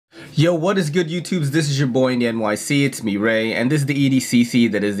Yo, what is good, YouTubes? This is your boy in the NYC, it's me, Ray, and this is the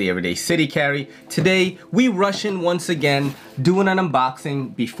EDCC, that is the Everyday City Carry. Today, we rushing once again, doing an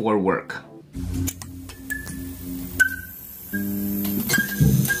unboxing before work.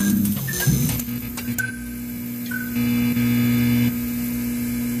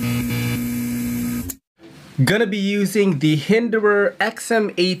 Gonna be using the Hedron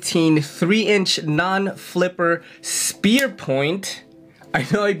XM18 3-inch non-flipper spear point. I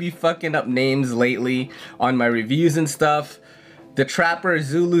know I be fucking up names lately on my reviews and stuff. The Trapper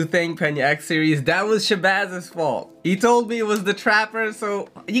Zulu thing, Pena X series, that was Shabaz's fault. He told me it was the Trapper, so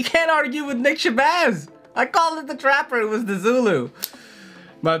you can't argue with Nick Shabazz. I called it the Trapper, it was the Zulu.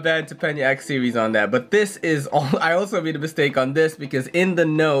 My bad to Pena X series on that. But this is all. I also made a mistake on this because in the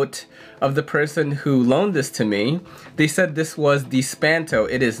note of the person who loaned this to me, they said this was the Spanto.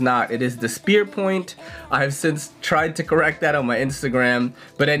 It is not. It is the spear point. I have since tried to correct that on my Instagram.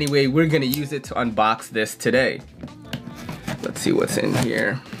 But anyway, we're gonna use it to unbox this today. Let's see what's in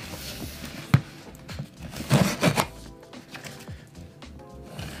here.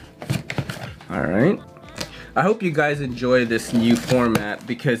 All right. I hope you guys enjoy this new format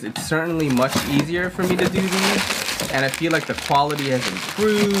because it's certainly much easier for me to do these, and I feel like the quality has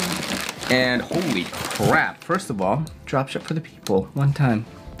improved. And holy crap, first of all, drop ship for the people one time.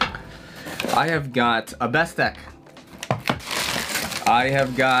 I have got a Bestech. I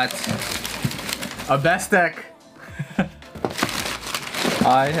have got a Bestech.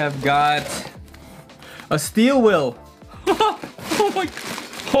 I have got a Steelwill.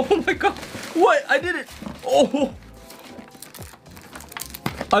 Oh my god. What? I did it. Oh.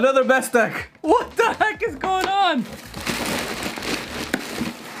 Another Bestech. What the heck is going on?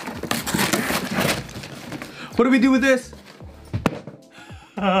 What do we do with this?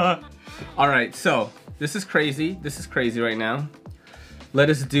 Alright, so this is crazy. This is crazy right now. Let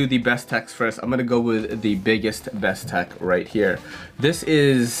us do the Bestechs first. I'm gonna go with the biggest Bestech right here. This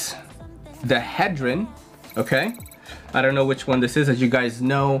is the Hedron, okay? I don't know which one this is. As you guys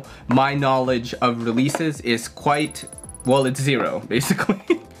know, my knowledge of releases is quite, well, it's zero, basically.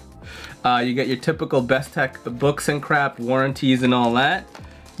 You get your typical Bestech books and crap, warranties and all that.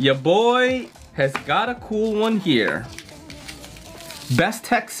 Your boy has got a cool one here.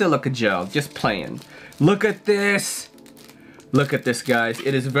 Bestech silica gel, just playing. Look at this. Look at this, guys.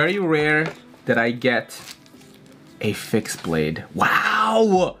 It is very rare that I get a fixed blade.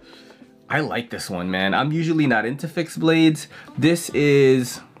 Wow! I like this one, man. I'm usually not into fixed blades. This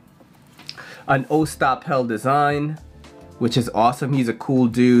is an O-Stop Hell design, which is awesome. He's a cool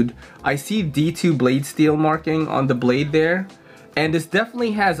dude. I see D2 blade steel marking on the blade there. And this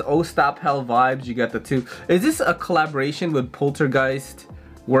definitely has O-Stop Hell vibes. You got the two. Is this a collaboration with Poltergeist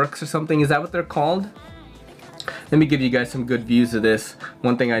Works or something? Is that what they're called? Let me give you guys some good views of this.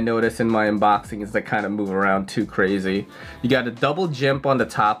 One thing I notice in my unboxing is they kind of move around too crazy. You got a double jump on the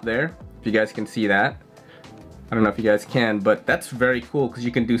top there. If you guys can see that. I don't know if you guys can, but that's very cool because you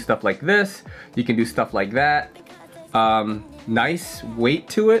can do stuff like this. You can do stuff like that. Nice weight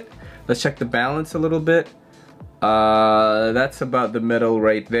to it. Let's check the balance a little bit. That's about the middle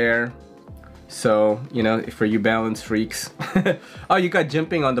right there. So, you know, for you balance freaks. Oh, you got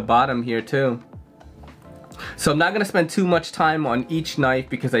jimping on the bottom here too. So I'm not gonna spend too much time on each knife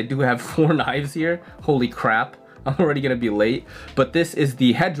because I do have 4 knives here. Holy crap. I'm already gonna be late, but this is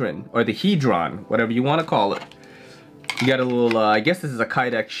the Hedron, or the Hedron, whatever you want to call it. You got a little, I guess this is a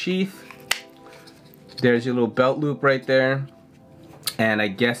Kydex sheath. There's your little belt loop right there, and I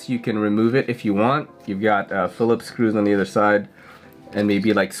guess you can remove it if you want. You've got Phillips screws on the other side, and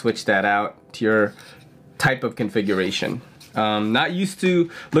maybe like switch that out to your type of configuration. Not used to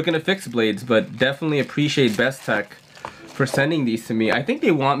looking at fixed blades, but definitely appreciate Bestech for sending these to me. I think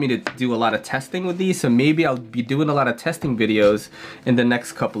they want me to do a lot of testing with these, so maybe I'll be doing a lot of testing videos in the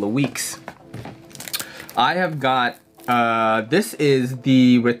next couple of weeks. I have got, this is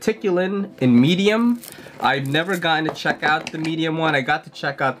the Reticulan in medium. I've never gotten to check out the medium one. I got to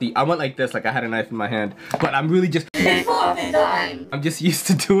check out the, I went like this, like I had a knife in my hand, but I'm really just, I'm just used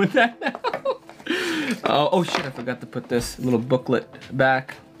to doing that now. Oh shit, I forgot to put this little booklet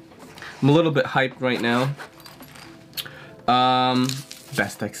back. I'm a little bit hyped right now.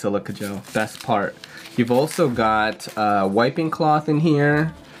 Bestech silica gel, best part. You've also got wiping cloth in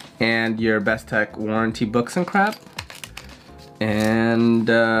here and your Bestech warranty books and crap. And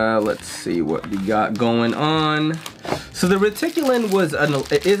let's see what we got going on. So the Reticulan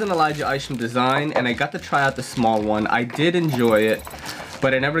is an Elijah Isham design, and I got to try out the small one. I did enjoy it,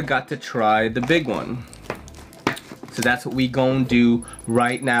 but I never got to try the big one. So that's what we gonna do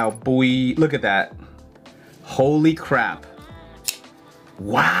right now, boy. Look at that. Holy crap.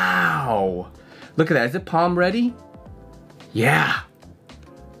 Wow. Look at that. Is it palm ready? Yeah.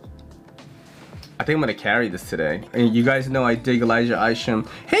 I think I'm gonna carry this today. And you guys know I dig Elijah Isham.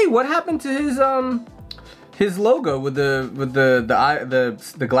 Hey, what happened to his logo with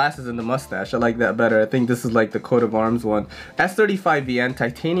the glasses and the mustache? I like that better. I think this is like the coat of arms one. S35VN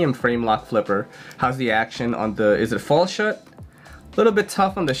titanium frame lock flipper. How's the action on the? Is it fall shut? A little bit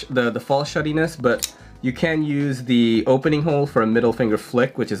tough on the fall shuttiness, but you can use the opening hole for a middle finger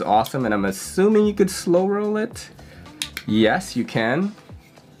flick, which is awesome. And I'm assuming you could slow roll it. Yes, you can.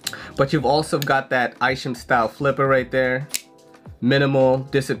 But you've also got that Isham style flipper right there. Minimal,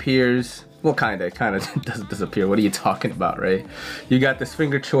 disappears. Well, kinda doesn't disappear. What are you talking about, right? You got this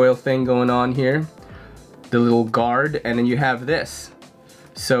finger choil thing going on here. The little guard, and then you have this.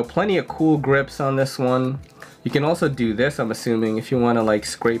 So plenty of cool grips on this one. You can also do this, I'm assuming, if you want to like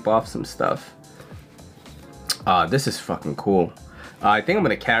scrape off some stuff. This is fucking cool. I think I'm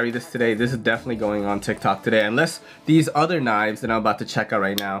gonna carry this today. This is definitely going on TikTok today, unless these other knives that I'm about to check out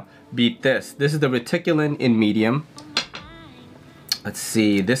right now beat this. This is the Reticulan in medium. Let's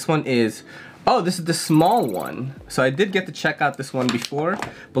see, this one is, oh, this is the small one. So I did get to check out this one before,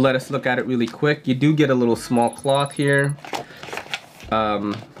 but let us look at it really quick. You do get a little small cloth here.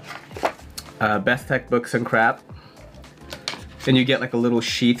 Bestech books and crap. And you get like a little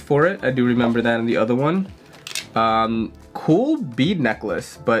sheath for it. I do remember that in the other one. Cool bead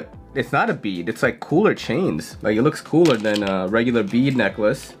necklace, but it's not a bead. It's like cooler chains. Like it looks cooler than a regular bead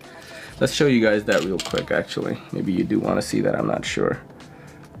necklace. Let's show you guys that real quick, actually. Maybe you do want to see that, I'm not sure.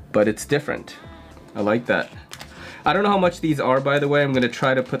 But it's different. I like that. I don't know how much these are, by the way. I'm gonna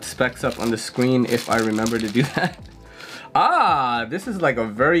try to put specs up on the screen if I remember to do that. This is like a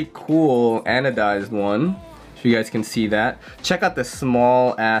very cool anodized one. If you guys can see that. Check out the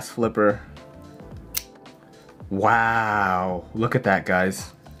small ass flipper. Wow, look at that,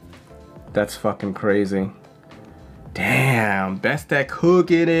 guys. That's fucking crazy. Damn, Bestech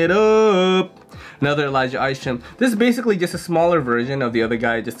hooking it up. Another Elijah Isham. This is basically just a smaller version of the other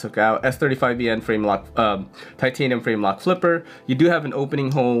guy I just took out. S35VN frame lock, titanium frame lock flipper. You do have an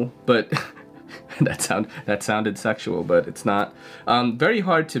opening hole, but that sounded sexual, but it's not. Very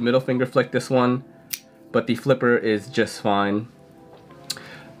hard to middle finger flick this one, but the flipper is just fine.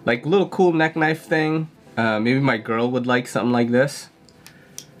 Like little cool neck knife thing. Maybe my girl would like something like this.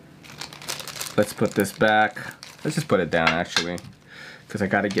 Let's put this back. Let's just put it down, actually, because I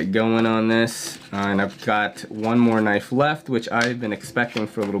got to get going on this. And I've got one more knife left, which I've been expecting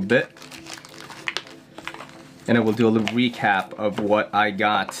for a little bit. And I will do a little recap of what I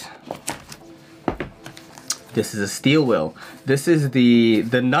got. This is a Steelwill. This is the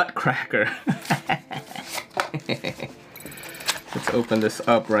Nutcracker. Let's open this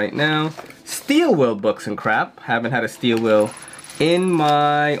up right now. Steelwill books and crap. Haven't had a Steelwill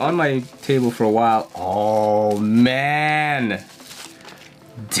on my table for a while. Oh man,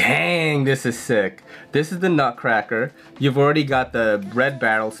 dang, this is sick. This is the Nutcracker. You've already got the red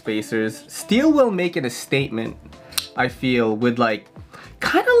barrel spacers. Steelwill making a statement, I feel, with like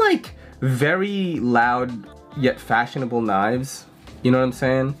kind of like very loud yet fashionable knives. You know what I'm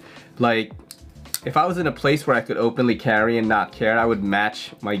saying? Like, if I was in a place where I could openly carry and not care, I would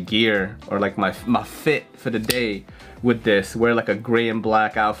match my gear or like my fit for the day with this. Wear like a gray and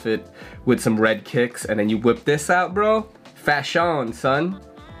black outfit with some red kicks, and then you whip this out, bro. Fashion, son.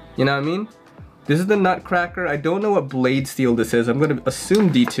 You know what I mean? This is the Nutcracker. I don't know what blade steel this is. I'm gonna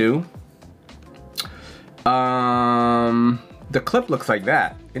assume D2. The clip looks like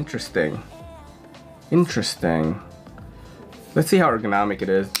that. Interesting. Interesting. Let's see how ergonomic it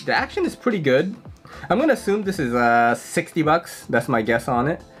is. The action is pretty good. I'm gonna assume this is 60 bucks. That's my guess on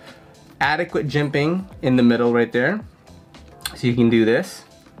it. Adequate jimping in the middle right there. So you can do this.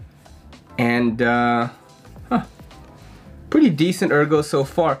 And pretty decent ergo so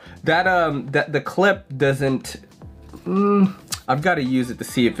far. That the clip doesn't, I've got to use it to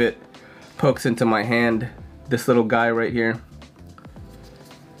see if it pokes into my hand. This little guy right here.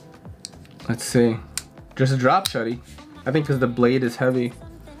 Let's see. Just a drop shutty. I think because the blade is heavy.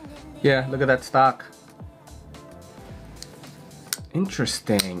 Yeah, look at that stock.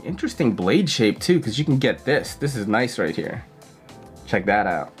 Interesting. Interesting blade shape too, because you can get this. This is nice right here. Check that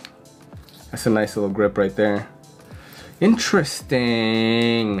out. That's a nice little grip right there.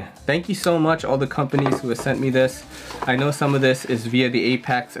 Interesting. Thank you so much, all the companies who have sent me this. I know some of this is via the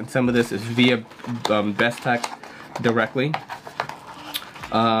Apex and some of this is via Bestech directly.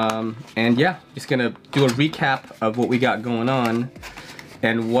 And yeah, just gonna do a recap of what we got going on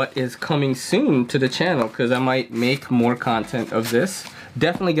and what is coming soon to the channel, because I might make more content of this.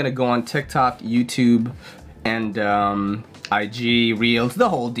 Definitely gonna go on TikTok, YouTube, and IG, Reels, the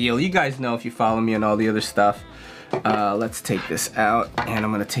whole deal. You guys know if you follow me and all the other stuff. Let's take this out, and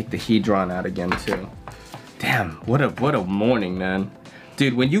I'm gonna take the Hedron out again too. Damn, what a morning, man.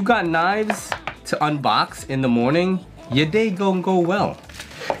 Dude, when you got knives to unbox in the morning, your day gonna go well.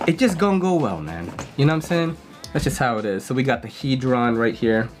 It just gonna go well, man. You know what I'm saying? That's just how it is. So we got the Hedron right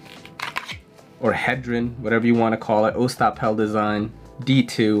here, or Hedron, whatever you want to call it. Ostapel design,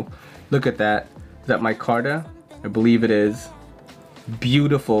 D2. Look at that. Is that micarta? I believe it is.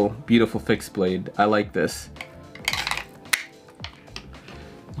 Beautiful, beautiful fixed blade. I like this.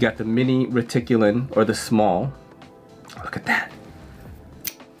 You got the mini Reticulan, or the small. Look at that.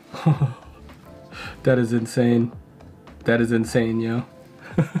 That is insane. That is insane, yo.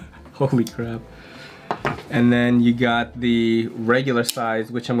 Holy crap. And then you got the regular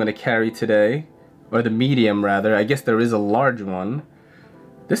size, which I'm gonna carry today. Or the medium, rather. I guess there is a large one.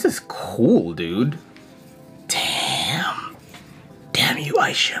 This is cool, dude. Damn. Damn you,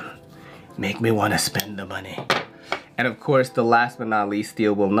 Isham. Make me want to spend the money. And of course, the last but not least,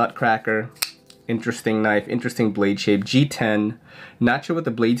 Steelwill Nutcracker. Interesting knife, interesting blade shape. G10. Not sure what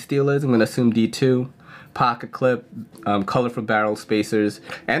the blade steel is. I'm going to assume D2. Pocket clip, colorful barrel spacers,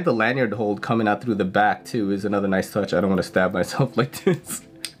 and the lanyard hold coming out through the back too is another nice touch. I don't want to stab myself like this.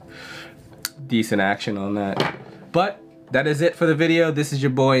 Decent action on that. But that is it for the video. This is your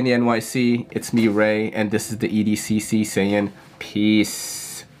boy in the NYC. It's me, Ray, and this is the EDCC saying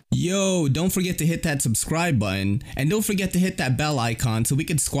peace. Yo, don't forget to hit that subscribe button, and don't forget to hit that bell icon so we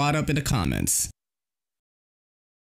can squad up in the comments.